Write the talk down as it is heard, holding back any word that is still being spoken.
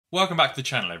Welcome back to the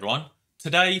channel, everyone.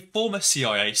 Today, former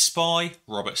CIA spy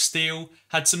Robert Steele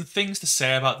had some things to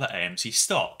say about the AMC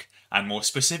stock, and more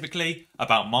specifically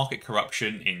about market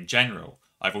corruption in general.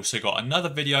 I've also got another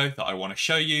video that I want to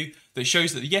show you that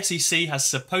shows that the SEC has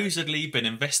supposedly been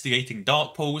investigating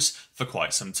dark pools for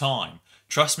quite some time.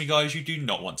 Trust me guys, you do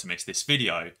not want to miss this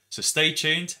video, so stay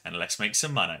tuned and let's make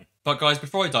some money. But guys,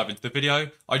 before I dive into the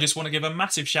video, I just want to give a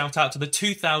massive shout out to the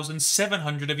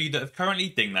 2,700 of you that have currently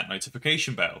dinged that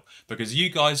notification bell, because you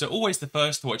guys are always the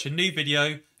first to watch a new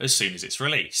video as soon as it's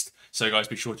released. So guys,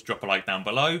 be sure to drop a like down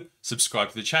below, subscribe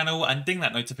to the channel and ding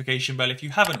that notification bell if you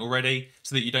haven't already,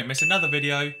 so that you don't miss another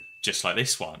video just like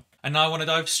this one. And now I want to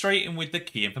dive straight in with the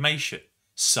key information.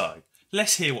 So,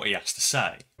 let's hear what he has to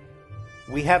say.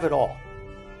 We have it all.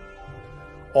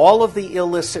 All of the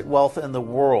illicit wealth in the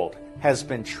world has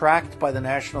been tracked by the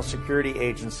National Security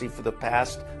Agency for the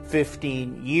past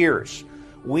 15 years.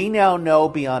 We now know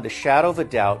beyond a shadow of a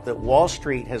doubt that Wall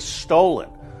Street has stolen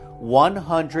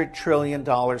 $100 trillion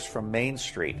from Main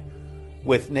Street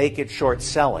with naked short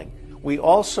selling. We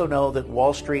also know that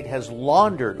Wall Street has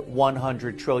laundered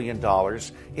 $100 trillion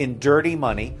in dirty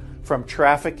money from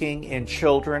trafficking in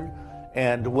children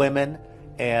and women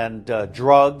and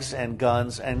drugs and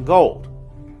guns and gold.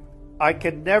 I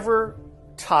could never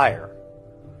tire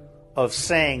of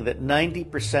saying that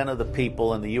 90% of the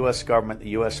people in the U.S. government, the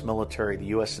U.S. military, the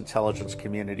U.S. intelligence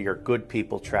community are good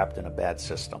people trapped in a bad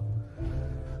system.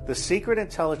 The secret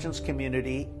intelligence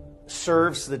community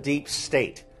serves the deep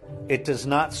state. It does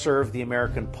not serve the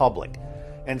American public.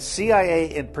 And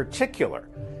CIA in particular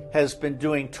has been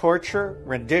doing torture,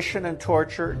 rendition and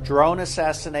torture, drone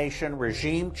assassination,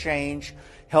 regime change,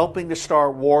 helping to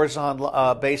start wars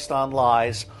based on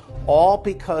lies, all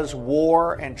because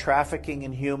war and trafficking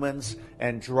in humans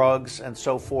and drugs and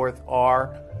so forth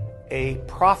are a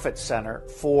profit center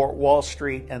for Wall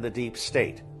Street and the deep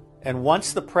state. And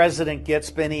once the president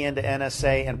gets Benny into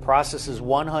NSA and processes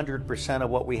 100% of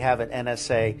what we have at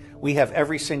NSA, we have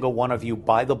every single one of you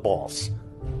by the balls.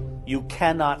 You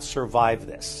cannot survive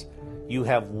this. You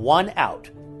have one out.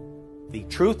 The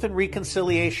Truth and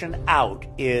Reconciliation out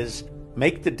is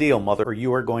make the deal, mother, or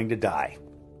you are going to die.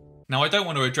 Now, I don't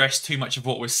want to address too much of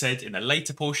what was said in the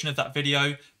later portion of that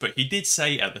video, but he did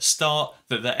say at the start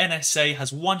that the NSA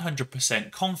has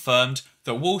 100% confirmed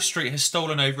that Wall Street has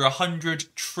stolen over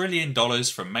 $100 trillion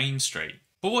from Main Street.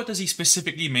 But what does he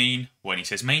specifically mean when he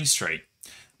says Main Street?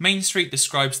 Main Street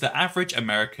describes the average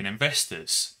American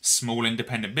investors, small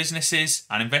independent businesses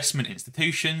and investment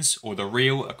institutions, or the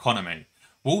real economy.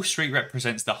 Wall Street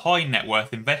represents the high net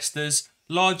worth investors,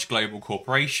 large global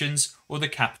corporations, or the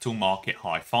capital market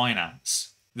high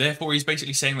finance. Therefore, he's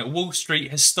basically saying that Wall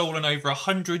Street has stolen over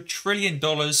 $100 trillion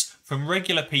from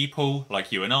regular people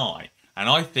like you and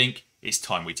I think it's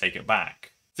time we take it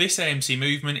back. This AMC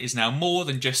movement is now more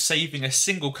than just saving a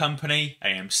single company,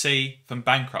 AMC, from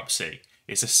bankruptcy.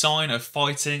 It's a sign of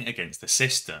fighting against the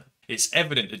system. It's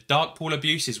evident that dark pool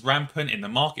abuse is rampant in the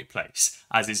marketplace,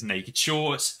 as is naked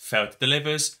shorts, failed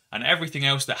delivers, and everything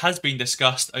else that has been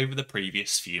discussed over the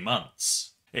previous few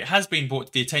months. It has been brought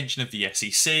to the attention of the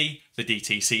SEC, the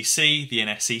DTCC, the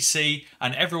NSCC,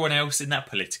 and everyone else in that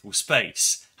political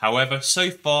space. However, so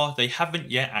far they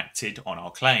haven't yet acted on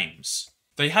our claims.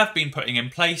 They have been putting in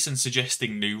place and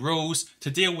suggesting new rules to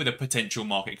deal with a potential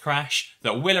market crash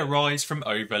that will arise from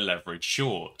over-leveraged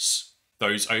shorts.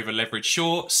 Those over-leveraged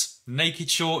shorts, naked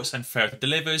shorts and failed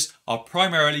delivers are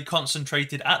primarily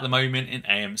concentrated at the moment in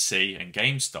AMC and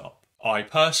GameStop. I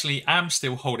personally am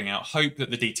still holding out hope that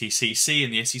the DTCC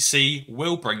and the SEC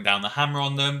will bring down the hammer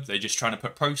on them. They're just trying to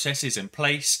put processes in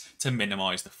place to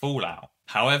minimise the fallout.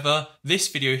 However, this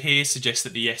video here suggests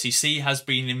that the SEC has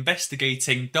been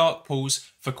investigating dark pools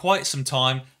for quite some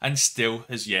time and still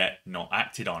has yet not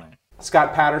acted on it.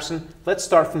 Scott Patterson, let's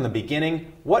start from the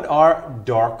beginning. What are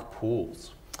dark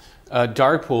pools?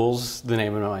 Dark pools, the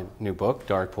name of my new book,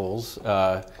 Dark Pools.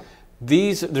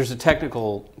 There's a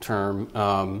technical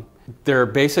term. They're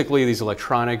basically these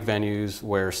electronic venues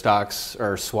where stocks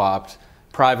are swapped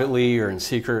privately or in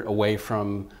secret away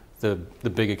from the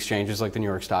big exchanges like the New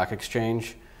York Stock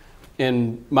Exchange.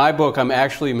 In my book, I'm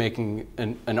actually making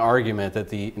an argument that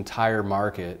the entire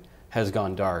market has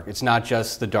gone dark. It's not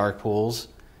just the dark pools.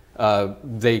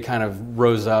 They kind of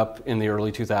rose up in the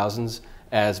early 2000s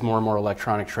as more and more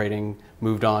electronic trading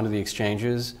moved on to the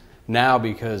exchanges. Now,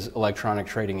 because electronic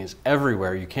trading is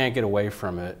everywhere, you can't get away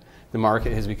from it, the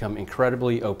market has become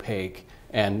incredibly opaque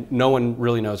and no one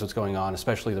really knows what's going on,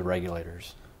 especially the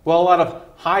regulators. Well, a lot of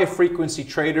high-frequency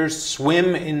traders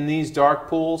swim in these dark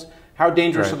pools. How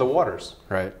dangerous are the waters?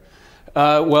 Right.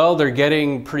 Well, they're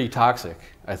getting pretty toxic,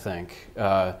 I think.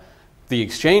 The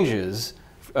exchanges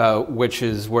which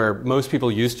is where most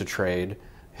people used to trade,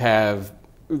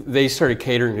 they started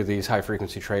catering to these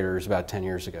high-frequency traders about 10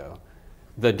 years ago.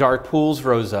 The dark pools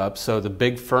rose up so the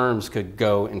big firms could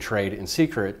go and trade in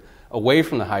secret away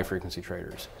from the high-frequency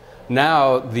traders.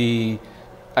 Now,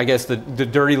 I guess the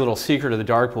dirty little secret of the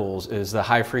dark pools is the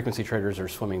high-frequency traders are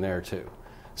swimming there too.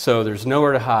 So there's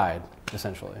nowhere to hide,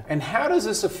 essentially. And how does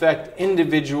this affect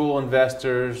individual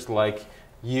investors like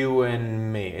you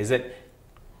and me? Is it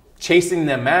chasing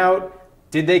them out?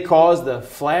 Did they cause the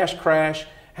flash crash?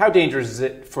 How dangerous is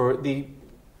it for the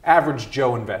average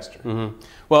Joe investor? Mm-hmm.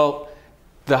 Well,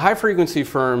 the high-frequency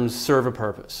firms serve a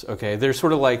purpose, okay? They're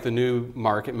sort of like the new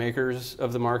market makers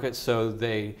of the market, so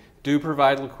they do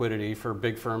provide liquidity for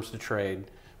big firms to trade,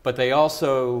 but they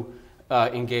also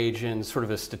engage in sort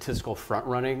of a statistical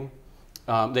front-running.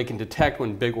 They can detect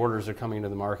when big orders are coming into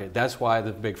the market. That's why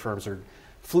the big firms are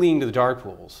fleeing to the dark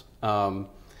pools.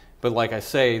 But like I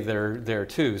say, they're there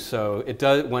too. So it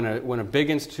does, when a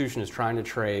big institution is trying to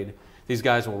trade, these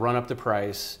guys will run up the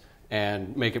price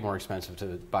and make it more expensive to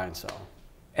buy and sell.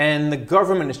 And the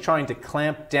government is trying to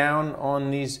clamp down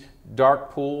on these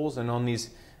dark pools and on these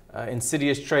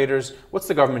insidious traders. What's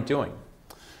the government doing?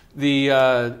 The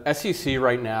SEC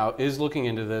right now is looking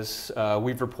into this.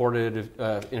 We've reported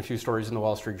in a few stories in the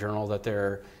Wall Street Journal that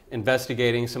they're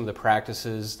investigating some of the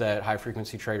practices that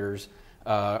high-frequency traders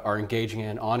are engaging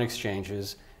in on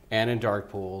exchanges and in dark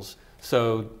pools.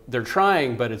 So they're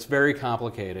trying, but it's very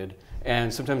complicated.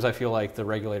 And sometimes I feel like the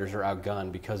regulators are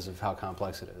outgunned because of how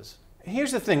complex it is.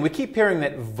 Here's the thing. We keep hearing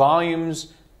that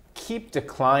volumes keep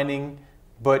declining,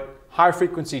 but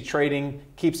high-frequency trading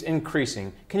keeps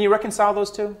increasing. Can you reconcile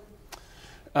those two?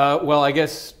 Well, I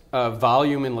guess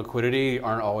volume and liquidity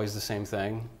aren't always the same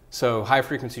thing. So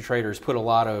high-frequency traders put a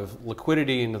lot of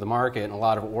liquidity into the market and a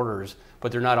lot of orders,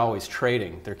 but they're not always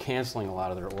trading. They're canceling a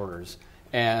lot of their orders.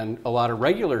 And a lot of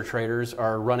regular traders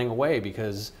are running away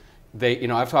because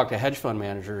I've talked to hedge fund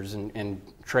managers and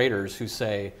traders who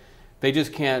say they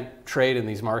just can't trade in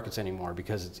these markets anymore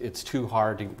because it's too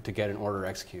hard to get an order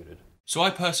executed. So I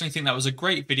personally think that was a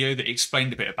great video that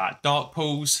explained a bit about dark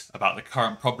pools, about the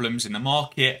current problems in the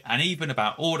market, and even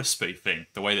about order spoofing,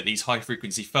 the way that these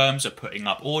high-frequency firms are putting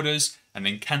up orders and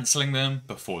then cancelling them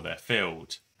before they're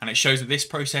filled. And it shows that this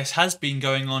process has been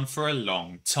going on for a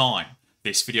long time.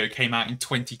 This video came out in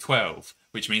 2012,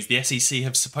 which means the SEC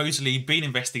have supposedly been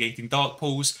investigating dark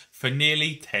pools for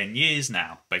nearly 10 years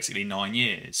now, basically 9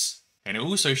 years. And it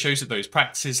also shows that those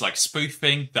practices like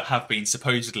spoofing that have been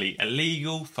supposedly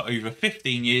illegal for over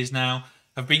 15 years now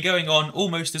have been going on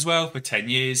almost as well for 10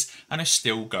 years and are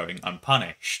still going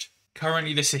unpunished.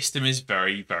 Currently the system is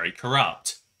very, very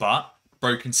corrupt, but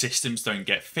broken systems don't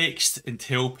get fixed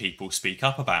until people speak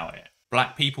up about it.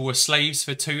 Black people were slaves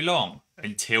for too long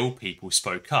until people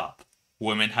spoke up.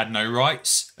 Women had no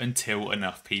rights until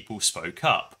enough people spoke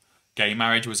up. Gay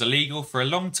marriage was illegal for a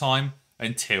long time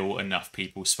until enough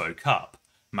people spoke up.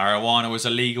 Marijuana was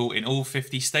illegal in all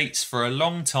 50 states for a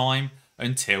long time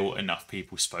until enough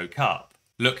people spoke up.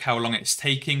 Look how long it's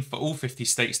taking for all 50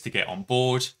 states to get on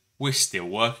board. We're still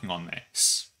working on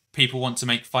this. People want to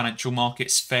make financial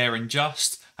markets fair and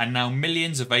just, and now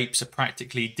millions of apes are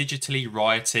practically digitally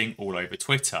rioting all over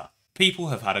Twitter. People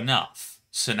have had enough.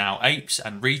 So now apes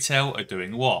and retail are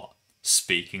doing what?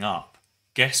 Speaking up.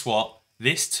 Guess what?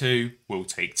 This too will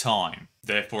take time.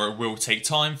 Therefore, it will take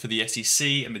time for the SEC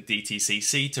and the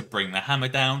DTCC to bring the hammer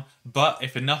down, but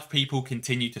if enough people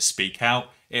continue to speak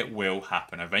out, it will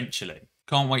happen eventually.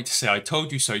 Can't wait to say I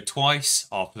told you so twice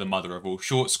after the mother of all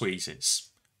short squeezes.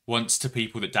 Once to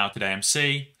people that doubted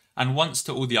AMC, and once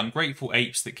to all the ungrateful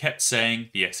apes that kept saying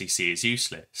the SEC is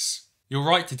useless. You're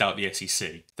right to doubt the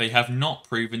SEC. They have not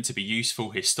proven to be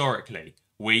useful historically.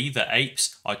 We, the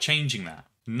apes, are changing that.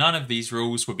 None of these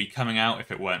rules would be coming out if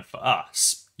it weren't for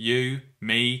us. You,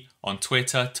 me, on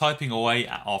Twitter, typing away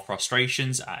at our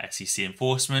frustrations at SEC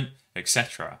enforcement,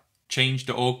 etc.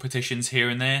 Change.org petitions here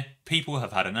and there. People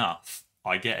have had enough.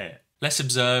 I get it. Let's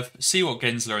observe, see what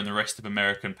Gensler and the rest of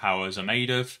American powers are made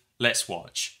of. Let's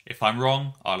watch. If I'm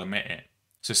wrong, I'll admit it.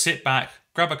 So sit back,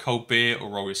 grab a cold beer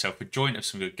or roll yourself a joint of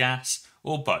some good gas,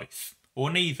 or both, or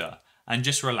neither, and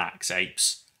just relax,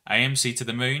 apes. AMC to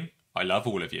the moon, I love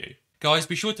all of you. Guys,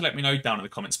 be sure to let me know down in the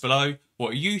comments below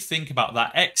what you think about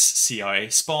that ex-CIA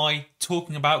spy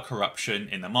talking about corruption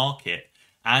in the market,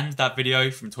 and that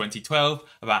video from 2012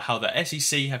 about how the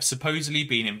SEC have supposedly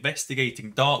been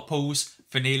investigating dark pools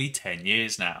for nearly 10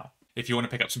 years now. If you want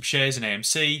to pick up some shares in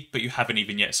AMC, but you haven't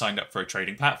even yet signed up for a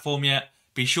trading platform yet,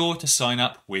 be sure to sign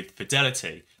up with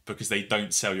Fidelity, because they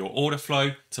don't sell your order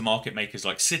flow to market makers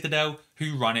like Citadel,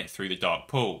 who run it through the dark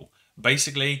pool.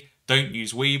 Basically, Don't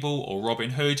use Webull or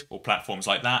Robinhood or platforms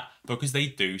like that because they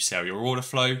do sell your order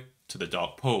flow to the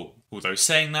dark pool. Although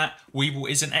saying that, Webull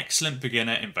is an excellent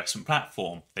beginner investment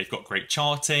platform. They've got great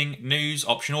charting, news,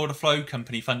 option order flow,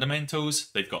 company fundamentals,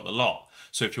 they've got the lot.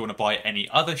 So if you want to buy any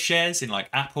other shares in like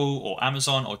Apple or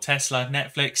Amazon or Tesla,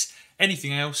 Netflix,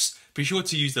 anything else, be sure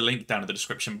to use the link down in the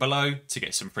description below to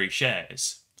get some free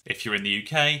shares. If you're in the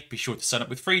UK, be sure to sign up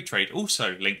with Free Trade,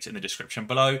 also linked in the description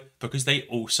below, because they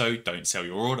also don't sell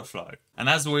your order flow. And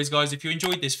as always guys, if you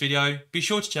enjoyed this video, be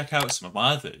sure to check out some of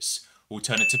my others.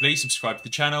 Alternatively, subscribe to the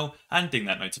channel and ding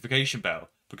that notification bell,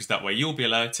 because that way you'll be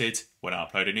alerted when I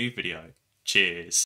upload a new video. Cheers!